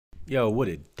Yo, what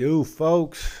it do,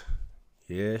 folks?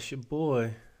 Yeah, it's your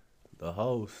boy, the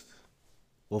host,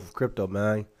 Wolf of Crypto,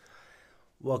 man.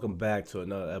 Welcome back to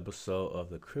another episode of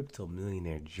the Crypto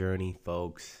Millionaire Journey,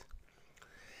 folks.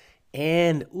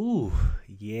 And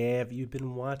yeah, if you've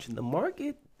been watching the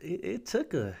market, it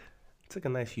took a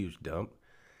nice huge dump.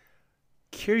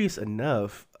 Curious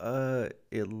enough,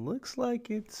 it looks like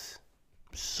it's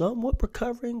somewhat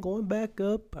recovering, going back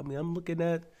up. I mean, I'm looking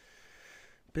at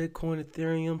Bitcoin,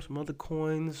 Ethereum, some other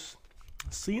coins.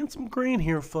 Seeing some green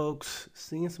here, folks.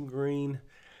 Seeing some green.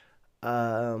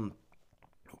 Um,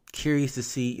 Curious to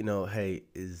see, hey,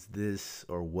 is this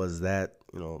or was that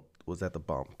the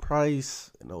bottom price?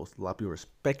 A lot of people are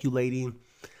speculating.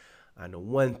 I know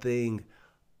one thing.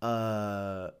 There's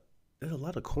a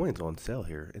lot of coins on sale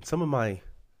here, and some of my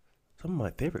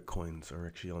favorite coins are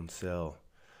actually on sale.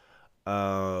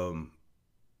 Um,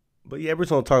 but yeah, we're just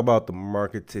gonna talk about the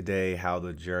market today, how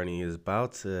the journey is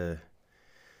about to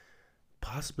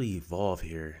possibly evolve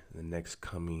here in the next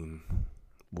coming,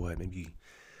 maybe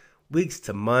weeks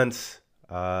to months.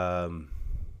 Um,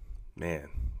 Man,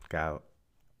 got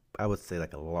I would say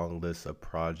like a long list of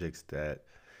projects that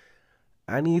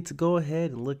I need to go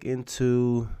ahead and look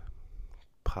into,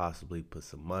 possibly put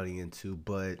some money into.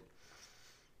 But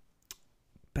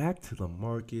back to the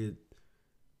market,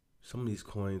 some of these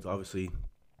coins, obviously,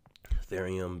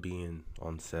 Ethereum being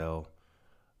on sale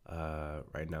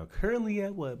right now, currently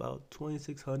at what about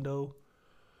 2600.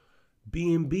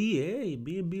 BNB, hey,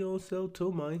 BNB on sale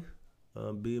too, man.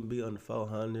 BNB on the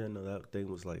 400. I know that thing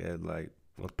was like at like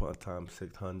once upon a time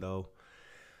 600.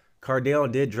 Cardano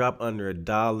did drop under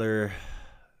 $1.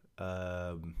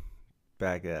 Um,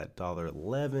 Back at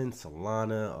 $1.11.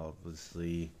 Solana,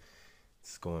 obviously,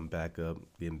 it's going back up,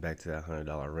 getting back to that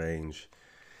 $100 range.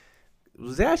 It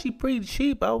was actually pretty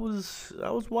cheap. I was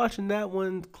watching that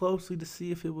one closely to see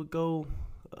if it would go.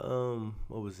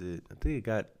 What was it? I think it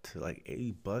got to like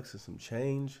 $80 and some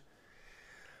change.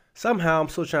 Somehow, I'm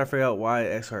still trying to figure out why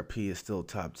XRP is still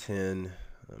top 10.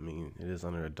 I mean, it is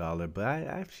under $1, but I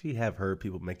actually have heard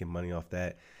people making money off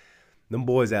that. Them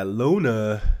boys at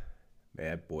Luna, man,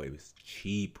 that boy was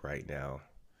cheap right now.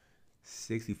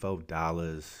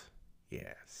 $64.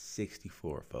 Yeah,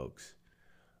 64, folks.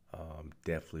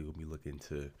 Definitely will be looking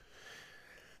to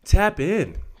tap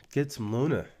in, get some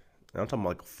Luna. I'm talking about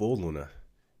like a full Luna,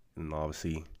 and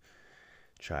obviously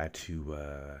try to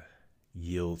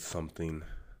yield something,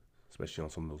 especially on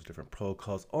some of those different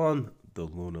protocols on the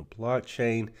Luna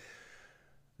blockchain.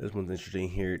 This one's interesting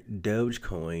here.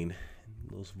 Dogecoin.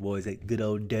 Those boys that good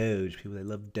old Doge. People that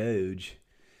love Doge.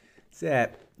 It's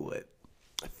at what?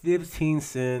 15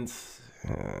 cents.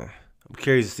 I'm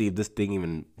curious to see if this thing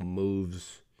even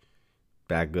moves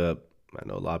back up. I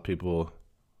know a lot of people,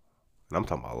 and I'm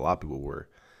talking about a lot of people were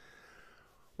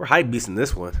hype beasting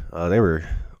this one. They were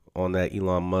on that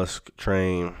Elon Musk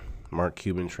train, Mark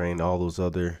Cuban train, all those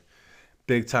other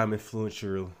big time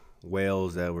influential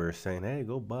whales that were saying, "Hey,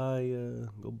 go buy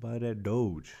that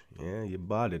Doge." Yeah, you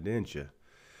bought it, didn't you?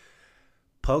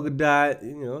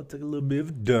 Polkadot, took a little bit of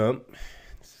a dump.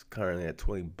 It's currently at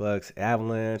 $20.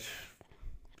 Avalanche,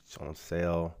 it's on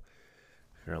sale.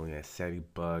 Currently at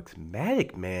 $70.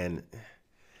 Matic, man.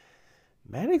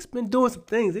 Matic's been doing some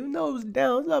things. Even though it was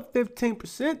down, it's up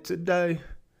 15% today.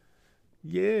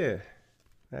 Yeah.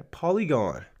 That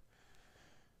Polygon. I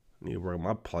need to bring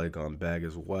my Polygon bag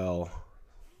as well.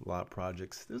 A lot of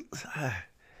projects.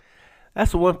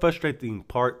 That's the one frustrating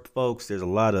part, folks. There's a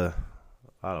lot of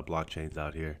blockchains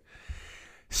out here.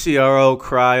 CRO,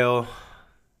 Cryo.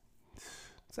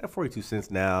 It's at 42 cents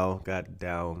now. Got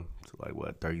down to like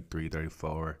what, 33,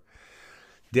 34.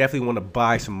 Definitely want to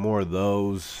buy some more of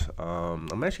those.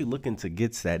 I'm actually looking to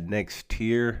get to that next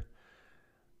tier.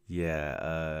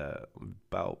 Yeah,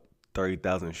 about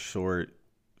 30,000 short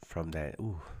from that.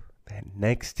 Ooh, that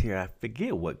next tier. I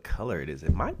forget what color it is.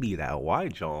 It might be that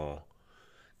white John.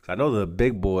 I know the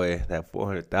big boy, that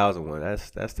 400,000 one.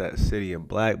 That's that city in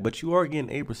black. But you are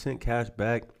getting 8% cash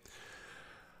back.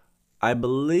 I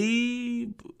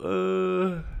believe.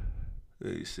 Let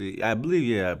me see. I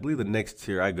believe the next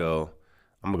tier I go,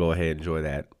 I'm gonna go ahead and enjoy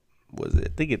that. Was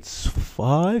it? I think it's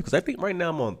 5. Because I think right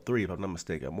now I'm on 3, if I'm not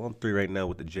mistaken. I'm on 3 right now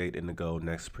with the Jade Indigo.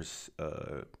 Next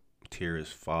tier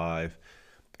is 5.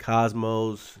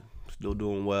 Cosmos still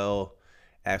doing well.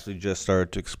 Actually just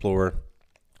started to explore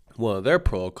one of their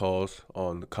protocols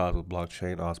on the Cosmos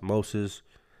blockchain, Osmosis.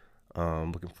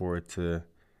 Looking forward to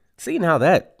seeing how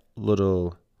that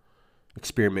little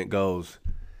experiment goes.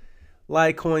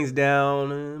 Litecoin's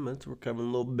down, it's recovering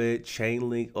a little bit.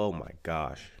 Chainlink, oh my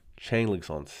gosh, Chainlink's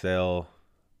on sale.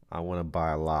 I want to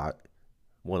buy a lot.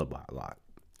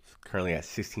 It's currently at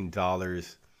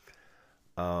 $16.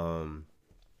 Um,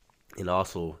 and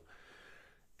also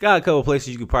got a couple places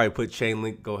you could probably put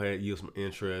Chainlink. Go ahead, use some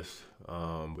interest.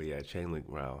 But yeah, Chainlink.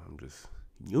 Wow, I'm just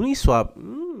Uniswap.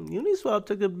 Uniswap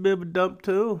took a bit of a dump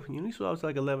too. Uniswap's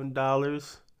like $11.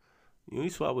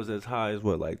 Uniswap was as high as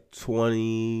what, like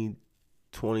 20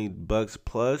 bucks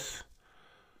plus.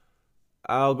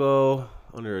 I'll go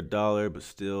under $1, but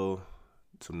still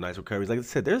some nice recoveries. Like I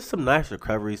said, there's some nice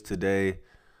recoveries today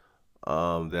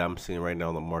that I'm seeing right now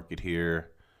in the market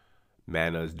here.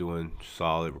 Mana is doing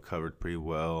solid, recovered pretty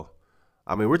well.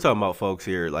 I mean, we're talking about folks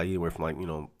here like anywhere from like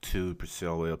 2%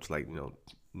 all the way up to like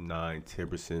 9,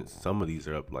 10%. Some of these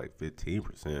are up like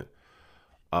 15%.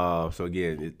 So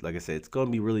again, like I said, it's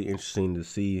gonna be really interesting to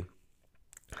see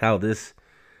how this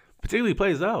particularly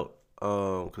plays out.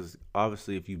 Because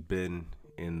obviously, if you've been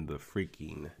in the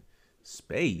freaking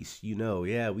space,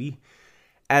 yeah, we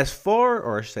as far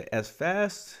or I should say as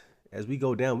fast as we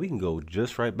go down, we can go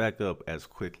just right back up as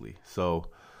quickly.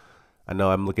 So I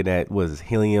know I'm looking at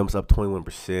Helium's up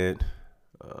 21%.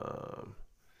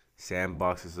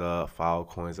 Sandbox is up,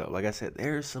 Filecoin's up. Like I said,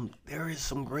 there is some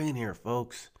green here,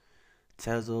 folks.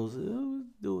 Tezos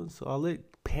doing solid.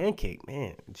 Pancake,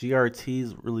 man. GRT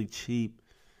is really cheap.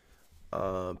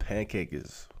 Pancake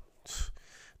is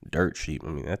dirt cheap. I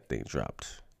mean, that thing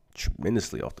dropped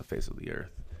tremendously off the face of the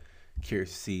earth.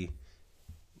 Curious to see,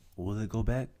 will it go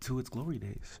back to its glory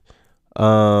days?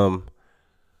 Yeah,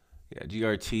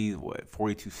 GRT,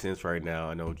 42 cents right now.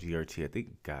 I know GRT, I think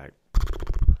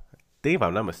if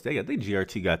I'm not mistaken, I think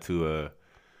GRT got to a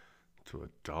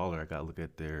dollar. I gotta look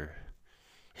at their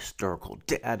historical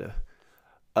data.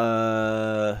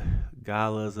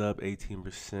 Gala's up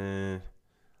 18%.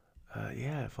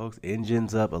 Yeah, folks,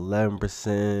 Engine's up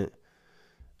 11%.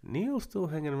 Neo's still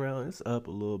hanging around. It's up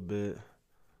a little bit.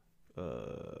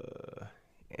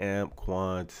 Amp,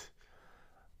 Quant.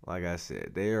 Like I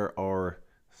said, there are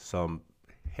some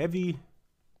heavy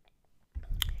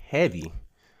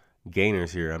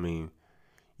gainers here. I mean,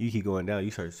 you keep going down,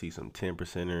 you start to see some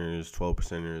 10%ers,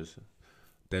 12%ers,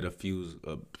 that a fuse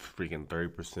up freaking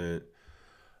 30%.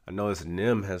 I noticed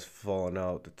NIM has fallen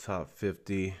out the top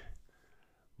 50.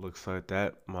 Looks like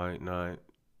that might not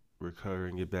recover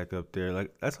and get back up there.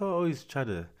 Like, that's how I always try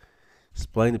to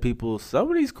explain to people. Some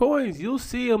of these coins, you'll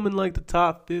see them in like the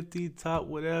top 50, top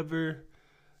whatever.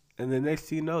 And then next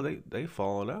thing you know, they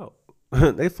falling out.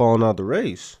 They falling out the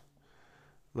race.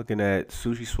 Looking at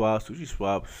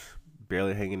SushiSwap's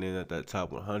barely hanging in at that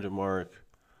top 100 mark.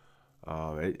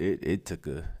 It took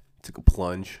a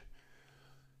plunge.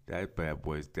 That bad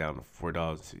boy's down to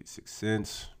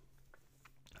 $4.66.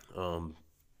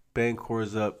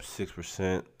 Bancor's up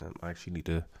 6%. I actually need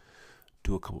to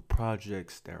do a couple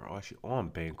projects that are actually on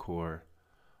Bancor.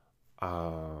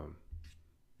 But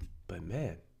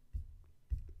man,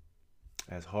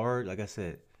 as hard, like I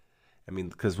said, I mean,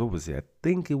 because what was it? I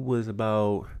think it was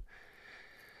about,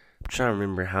 I'm trying to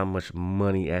remember how much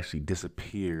money actually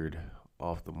disappeared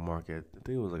off the market. I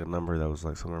think it was like a number that was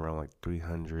like somewhere around like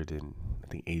 300 and I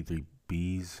think 83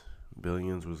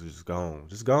 billions was just gone.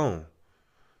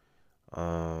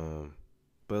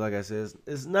 But like I said,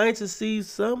 it's nice to see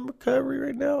some recovery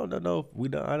right now. I don't know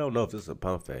if this is a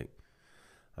pump fake.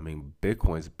 I mean,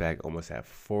 Bitcoin's back almost at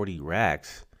 40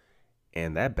 racks.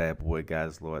 And that bad boy got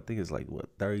as low, I think it's like,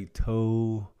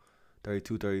 32,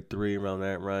 33, around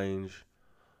that range.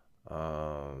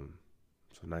 So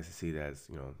nice to see that it's,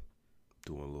 doing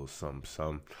a little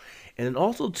something. And then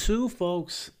also, too,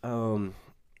 folks,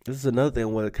 this is another thing I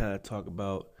want to kind of talk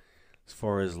about as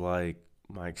far as, like,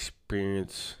 my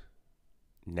experience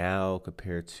now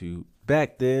compared to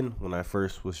back then when I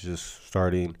first was just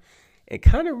starting and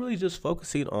kind of really just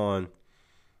focusing on,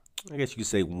 I guess you could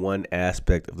say, one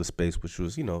aspect of the space, which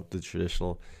was, the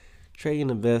traditional trading,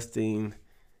 investing.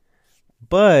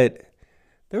 But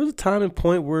there was a time and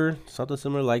point where something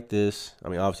similar like this, I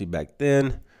mean, obviously back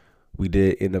then, we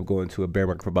did end up going to a bear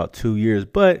market for about 2 years,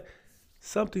 but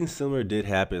something similar did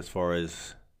happen as far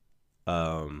as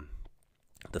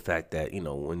the fact that,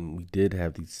 when we did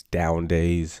have these down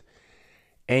days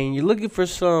and you're looking for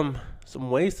some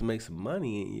ways to make some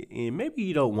money, and maybe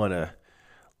you don't want to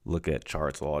look at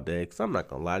charts all day, because I'm not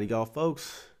gonna lie to y'all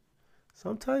folks,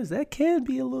 sometimes that can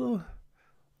be a little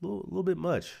bit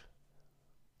much.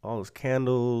 All those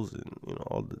candles and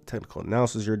all the technical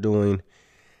analysis you're doing,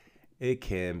 it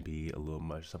can be a little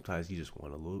much. Sometimes you just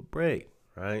want a little break,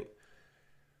 right?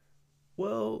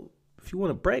 Well, if you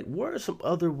want a break, what are some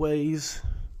other ways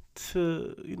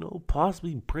to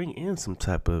possibly bring in some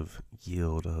type of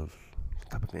yield, of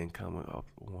type of income off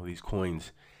one of these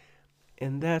coins?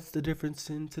 And that's the difference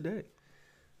in today.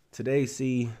 Today,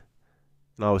 see,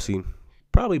 and obviously,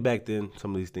 Probably back then,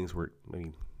 some of these things were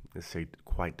maybe let's say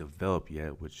quite developed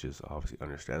yet, which is obviously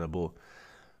understandable.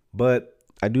 But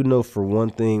I do know for one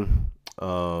thing,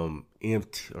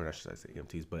 EMT or I should say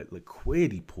EMTs, but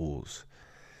liquidity pools.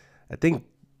 I think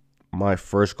my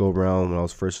first go round when I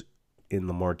was first in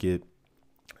the market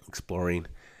exploring,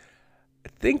 I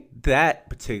think that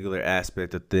particular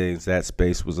aspect of things, that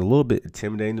space was a little bit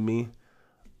intimidating to me.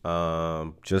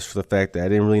 Just for the fact that I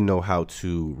didn't really know how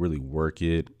to really work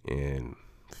it and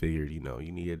figured, you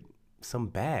needed some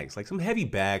bags, like some heavy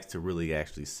bags to really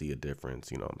actually see a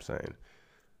difference. You know what I'm saying?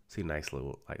 See nice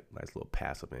little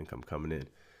passive income coming in.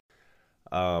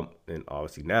 And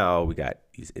obviously now we got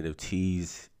these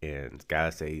NFTs, and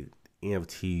gotta say,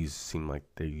 NFTs seem like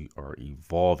they are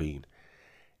evolving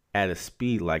at a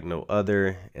speed like no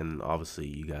other. And obviously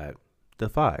you got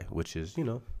DeFi, which is,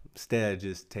 instead of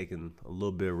just taking a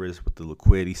little bit of risk with the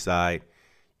liquidity side,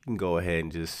 you can go ahead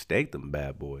and just stake them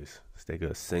bad boys. Stake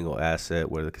a single asset,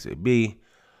 whatever it could be.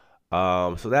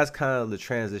 So that's kind of the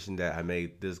transition that I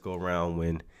made this go around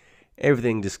when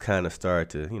everything just kind of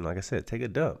started to, like I said, take a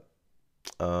dump.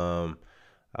 I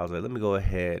was like, let me go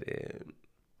ahead and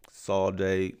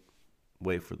consolidate,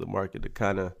 wait for the market to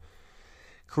kind of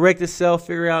correct itself,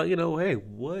 figure out, hey,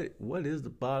 what is the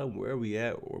bottom? Where are we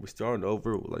at? Or are we starting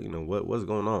over? Like, what's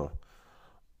going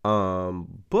on?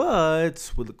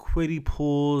 But with liquidity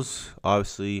pools,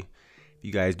 obviously, if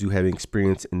you guys do have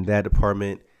experience in that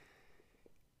department,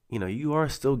 you are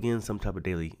still getting some type of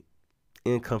daily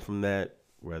income from that,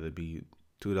 whether it be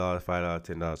 $2, $5, $10,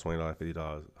 $20,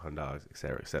 $50, $100,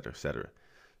 etc., etc., etc.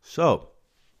 So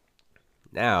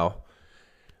now,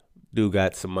 dude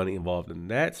got some money involved in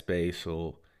that space.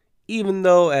 So even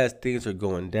though as things are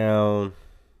going down,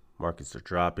 markets are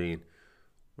dropping,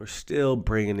 we're still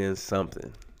bringing in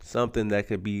something that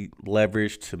could be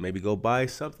leveraged to maybe go buy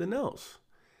something else.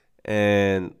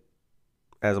 And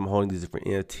as I'm holding these different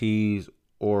NFTs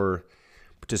or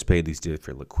participate in these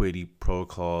different liquidity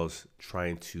protocols,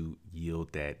 trying to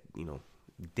yield that,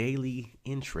 daily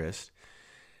interest,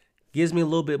 gives me a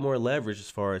little bit more leverage as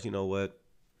far as, what,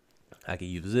 I can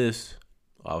use this.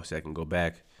 Obviously, I can go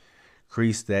back,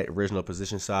 increase that original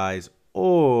position size,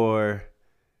 or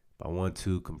if I want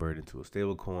to, convert into a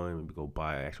stable coin, maybe go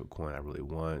buy an actual coin I really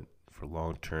want for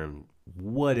long term,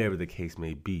 whatever the case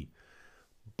may be.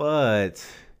 But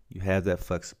you have that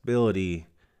flexibility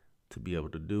to be able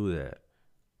to do that.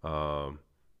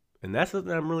 And that's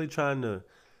something I'm really trying to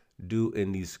do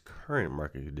in these current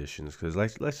market conditions. Because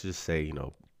let's just say,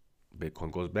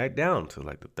 Bitcoin goes back down to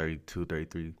like the 32,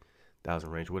 33,000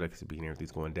 range, whatever it could be, and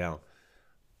everything's going down.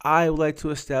 I would like to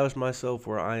establish myself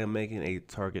where I am making a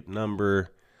target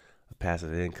number of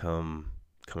passive income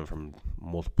coming from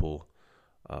multiple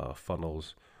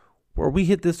funnels, where we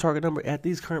hit this target number at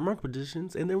these current market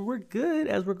conditions, and then we're good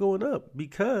as we're going up.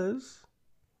 Because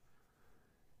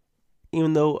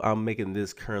even though I'm making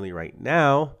this currently right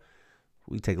now,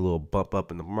 we take a little bump up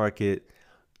in the market,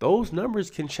 those numbers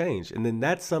can change. And then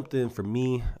that's something for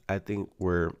me, I think,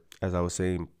 where, as I was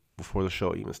saying before the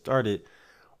show even started,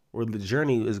 where the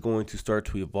journey is going to start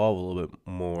to evolve a little bit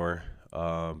more,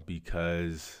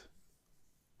 because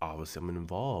obviously I'm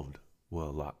involved a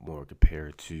lot more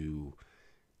compared to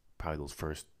probably those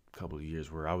first couple of years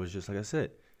where I was just, like I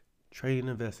said, trading,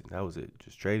 investing. That was it.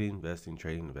 Just trading, investing,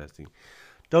 trading, investing.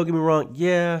 Don't get me wrong.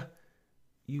 Yeah,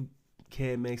 you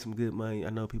can make some good money. I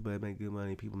know people that make good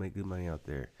money. People make good money out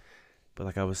there. But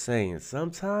like I was saying,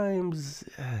 sometimes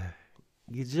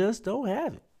you just don't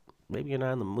have it. Maybe you're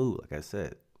not in the mood, like I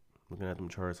said. Looking at them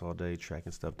charts all day,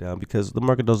 tracking stuff down, because the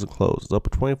market doesn't close. It's up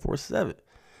 24/7.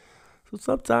 So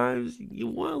sometimes you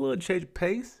want a little change of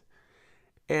pace.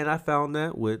 And I found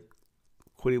that with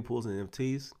liquidity pools and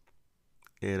NFTs.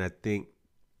 And I think,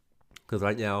 because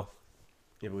right now,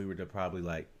 if we were to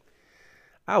probably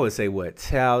I would say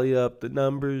tally up the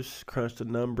numbers, crunch the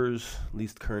numbers, at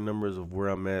least current numbers of where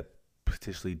I'm at,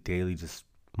 potentially daily, just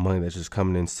money that's just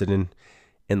coming in, sitting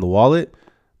in the wallet. I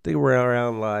think we're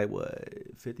around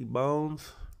 50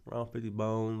 bones, around 50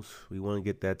 bones. We want to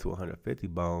get that to 150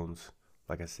 bones,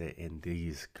 like I said, in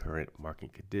these current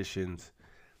market conditions,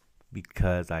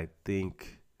 because I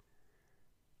think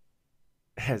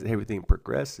as everything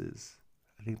progresses,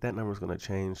 I think that number is going to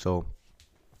change. So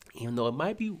even though it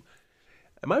might be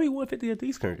 150 at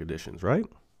these current conditions, right?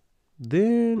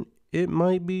 Then it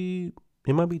might be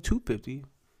 250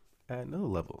 at another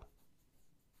level.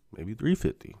 Maybe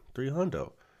 350, 300.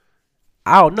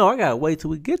 I don't know. I gotta wait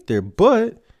till we get there.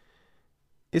 But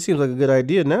it seems like a good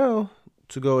idea now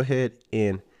to go ahead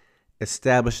and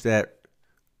establish that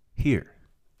here,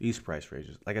 these price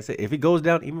ranges. Like I said, if it goes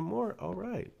down even more, all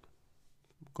right,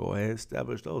 go ahead and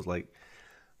establish those. Like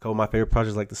couple of my favorite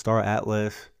projects like the Star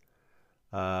Atlas,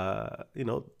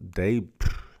 they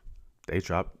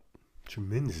drop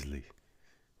tremendously.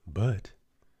 But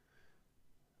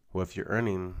what if you're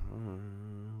earning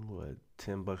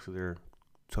 $10 for their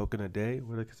token a day?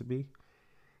 What it could be?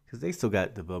 Because they still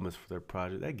got developments for their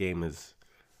project. That game is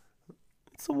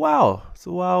it's a while. It's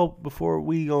a while before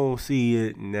we gonna see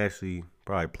it and actually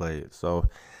probably play it. So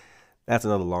that's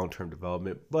another long-term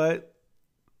development. But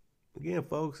again,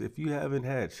 folks, if you haven't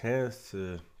had a chance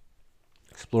to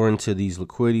explore into these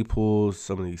liquidity pools,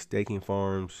 some of these staking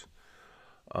farms,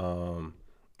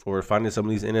 or finding some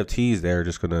of these NFTs that are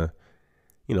just gonna,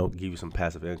 give you some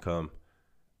passive income,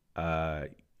 I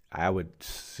would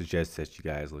suggest that you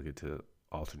guys look into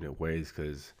alternate ways,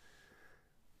 because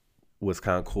what's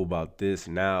kind of cool about this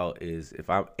now is if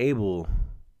I'm able,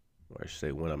 or I should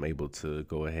say when I'm able to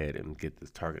go ahead and get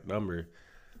this target number,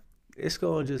 it's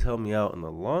going to just help me out in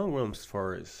the long run as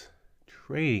far as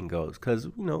trading goes. Because,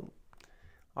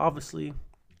 obviously,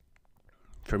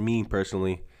 for me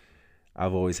personally,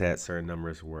 I've always had certain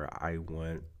numbers where I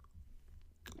want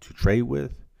to trade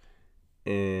with.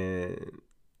 And,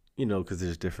 because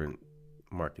there's different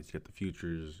markets. You got the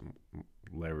futures,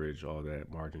 leverage, all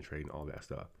that, margin trading, all that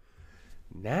stuff.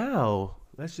 Now,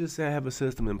 let's just say I have a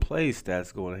system in place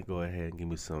that's going to go ahead and give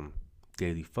me some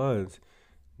daily funds.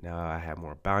 Now I have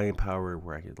more buying power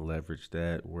where I can leverage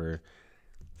that, where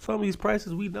some of these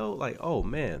prices we know, like, oh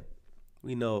man,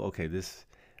 we know, okay, this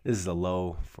is a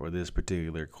low for this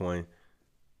particular coin.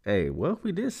 Hey, what if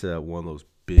we did set up one of those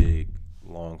big,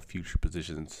 long future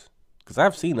positions? Because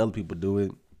I've seen other people do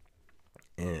it,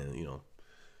 and,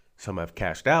 some have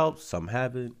cashed out, some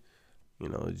haven't.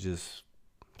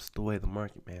 It's the way the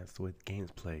market, man. It's the way the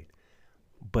game's played.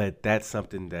 But that's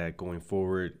something that going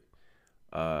forward,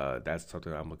 that's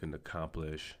something I'm looking to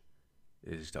accomplish,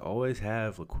 is to always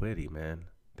have liquidity, man.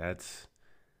 That's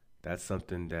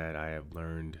something that I have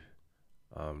learned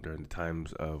during the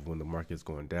times of when the market's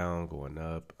going down, going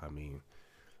up. I mean,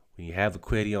 when you have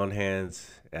liquidity on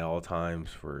hands at all times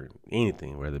for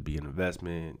anything, whether it be an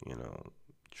investment,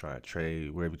 try to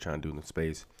trade, whatever you're trying to do in the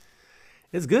space,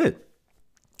 it's good.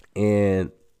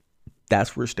 And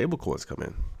that's where stablecoins come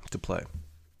in to play.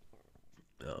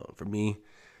 For me,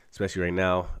 especially right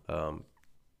now,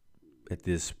 at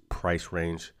this price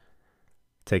range,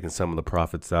 taking some of the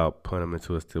profits out, putting them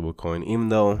into a stablecoin, even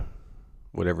though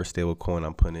whatever stablecoin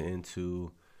I'm putting it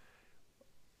into,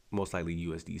 most likely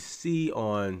USDC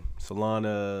on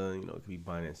Solana, it could be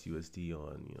Binance USD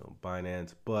on,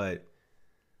 Binance. But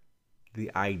the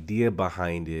idea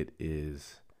behind it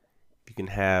is you can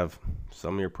have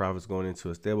some of your profits going into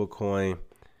a stable coin,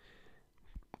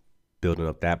 building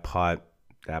up that pot,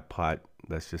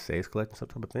 let's just say, is collecting some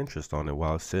type of interest on it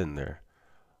while it's sitting there.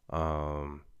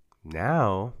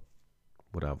 Now,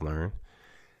 what I've learned,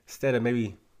 instead of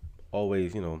maybe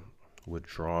always,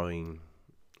 withdrawing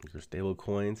your stable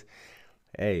coins,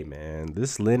 hey, man,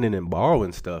 this lending and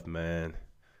borrowing stuff, man,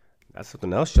 that's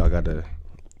something else y'all got to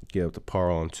get up to par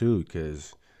on too,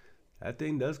 because that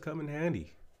thing does come in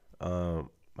handy.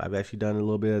 I've actually done a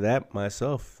little bit of that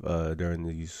myself during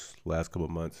these last couple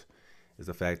of months. Is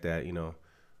the fact that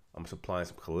I'm supplying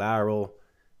some collateral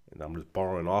and I'm just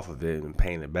borrowing off of it and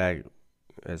paying it back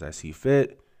as I see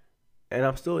fit, and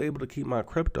I'm still able to keep my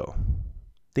crypto. I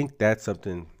think that's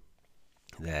something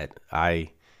that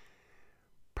I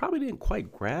probably didn't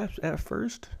quite grasp at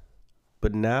first,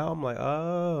 but now I'm like,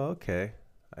 oh, okay,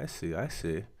 I see.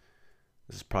 This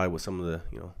is probably what some of the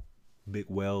big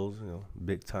whales,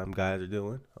 big time guys are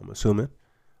doing, I'm assuming.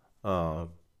 I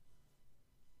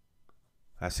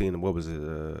seen, what was it?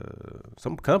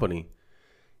 Some company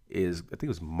I think it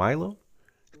was Milo.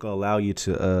 It's gonna allow you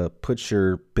to put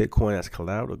your Bitcoin as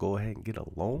collateral to go ahead and get a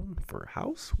loan for a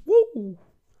house. Woo!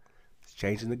 It's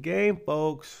changing the game,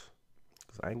 folks.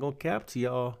 Cause I ain't gonna cap to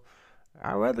y'all.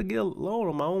 I'd rather get a loan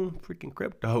on my own freaking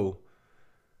crypto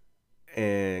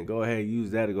and go ahead and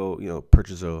use that to go,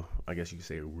 purchase I guess you could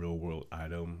say a real world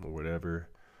item or whatever.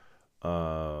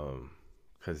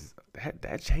 Cause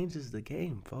that changes the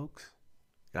game, folks.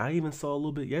 I even saw a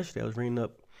little bit yesterday. I was reading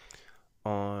up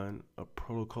on a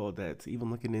protocol that's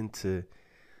even looking into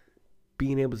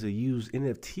being able to use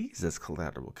NFTs as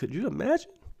collateral. Could you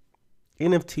imagine?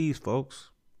 NFTs,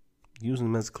 folks, using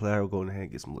them as collateral, going ahead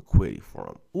and get some liquidity for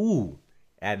them. Ooh,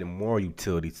 adding more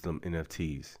utility to them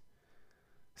NFTs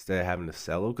instead of having to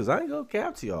sell them. Because I ain't gonna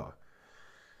cap to y'all.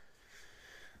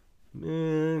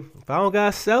 Man, if I don't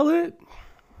gotta sell it,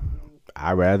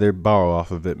 I'd rather borrow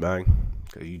off of it, man.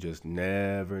 Because you just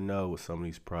never know with some of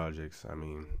these projects. I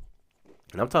mean,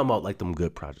 and I'm talking about like them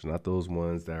good projects, not those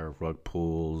ones that are rug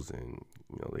pulls and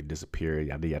they disappear,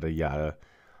 yada yada yada.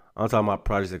 I'm talking about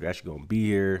projects that are actually gonna be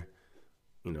here,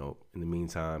 in the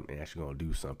meantime, and actually gonna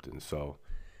do something. So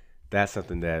that's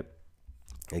something that,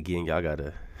 again, y'all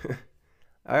gotta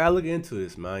I gotta look into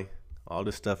this, man. All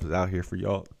this stuff is out here for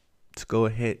y'all to go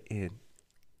ahead and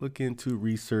look into,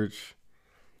 research.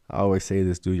 I always say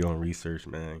this: do your own research,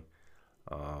 man.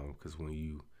 Because when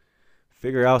you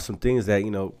figure out some things that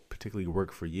particularly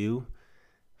work for you,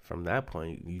 from that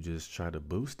point you just try to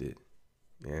boost it.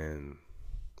 And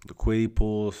liquidity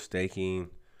pools, staking,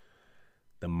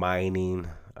 the mining,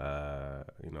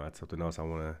 that's something else I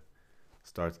want to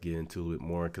start to get into a little bit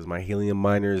more, because my helium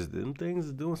miners, them things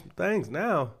are doing some things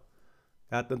now.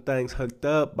 Got them things hooked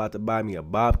up. About to buy me a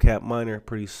Bobcat miner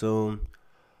pretty soon.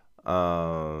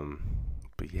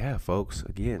 But yeah, folks,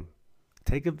 again,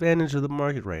 take advantage of the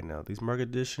market right now. These market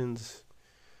conditions,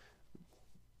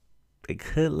 they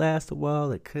could last a while.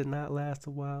 They could not last a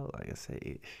while. Like I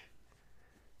say,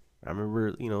 I remember,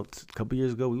 a couple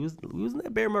years ago, we was in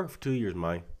that bear market for 2 years,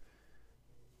 man.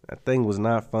 That thing was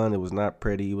not fun. It was not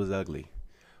pretty. It was ugly.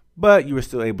 But you were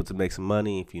still able to make some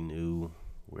money if you knew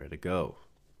where to go.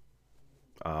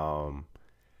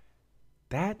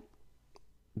 That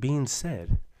being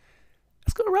said,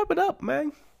 let's go wrap it up,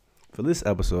 man. For this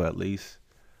episode, at least.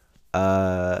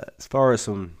 As far as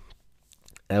some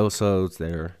episodes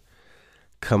that are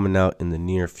coming out in the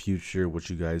near future, what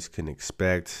you guys can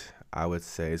expect, I would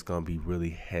say it's gonna be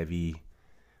really heavy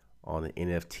on the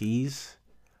NFTs.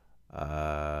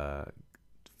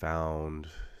 Found,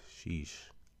 a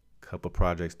couple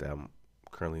projects that I'm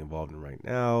currently involved in right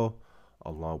now,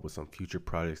 along with some future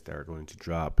projects that are going to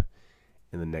drop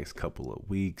in the next couple of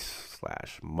weeks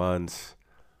 / months.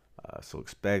 So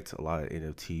expect a lot of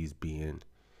NFTs being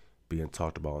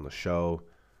talked about on the show.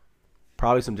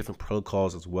 Probably some different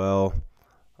protocols as well.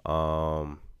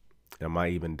 I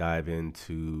might even dive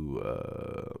into,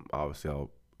 obviously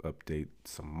I'll update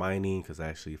some mining, because I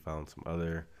actually found some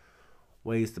other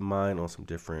ways to mine on some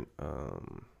different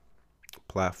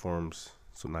platforms.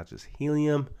 So not just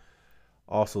Helium.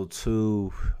 Also,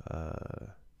 too,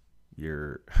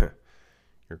 your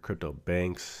crypto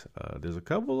banks. There's a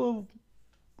couple of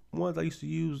ones I used to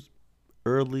use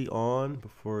early on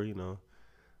before,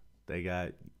 they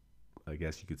got, I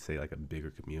guess you could say, like a bigger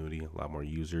community, a lot more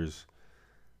users.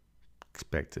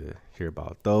 Expect to hear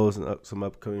about those in some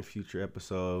upcoming future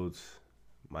episodes.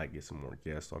 Might get some more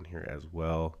guests on here as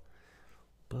well.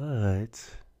 But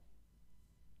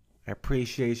I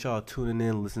appreciate y'all tuning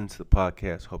in, listening to the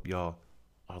podcast. Hope y'all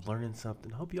are learning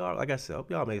something. Hope y'all, like I said,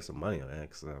 hope y'all make some money, man.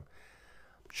 Cause I'm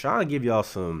trying to give y'all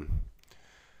some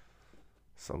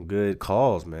good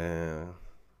calls, man.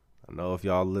 I know if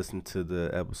y'all listen to the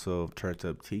episode of Turned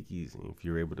Up Tiki's, and if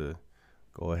you're able to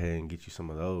go ahead and get you some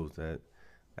of those, that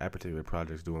particular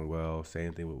project's doing well.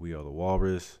 Same thing with We Are the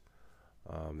Walrus.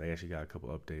 They actually got a couple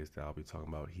updates that I'll be talking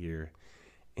about here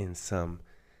in some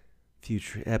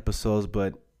future episodes.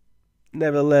 But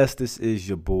nevertheless, this is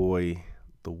your boy,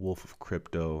 the Wolf of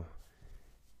Crypto.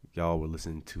 Y'all were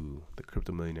listening to the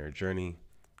Crypto Millionaire Journey.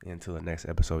 Until the next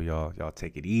episode, y'all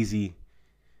take it easy.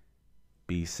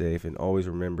 Be safe, and always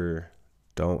remember,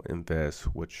 don't invest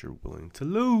what you're willing to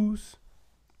lose.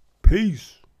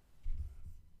 Peace.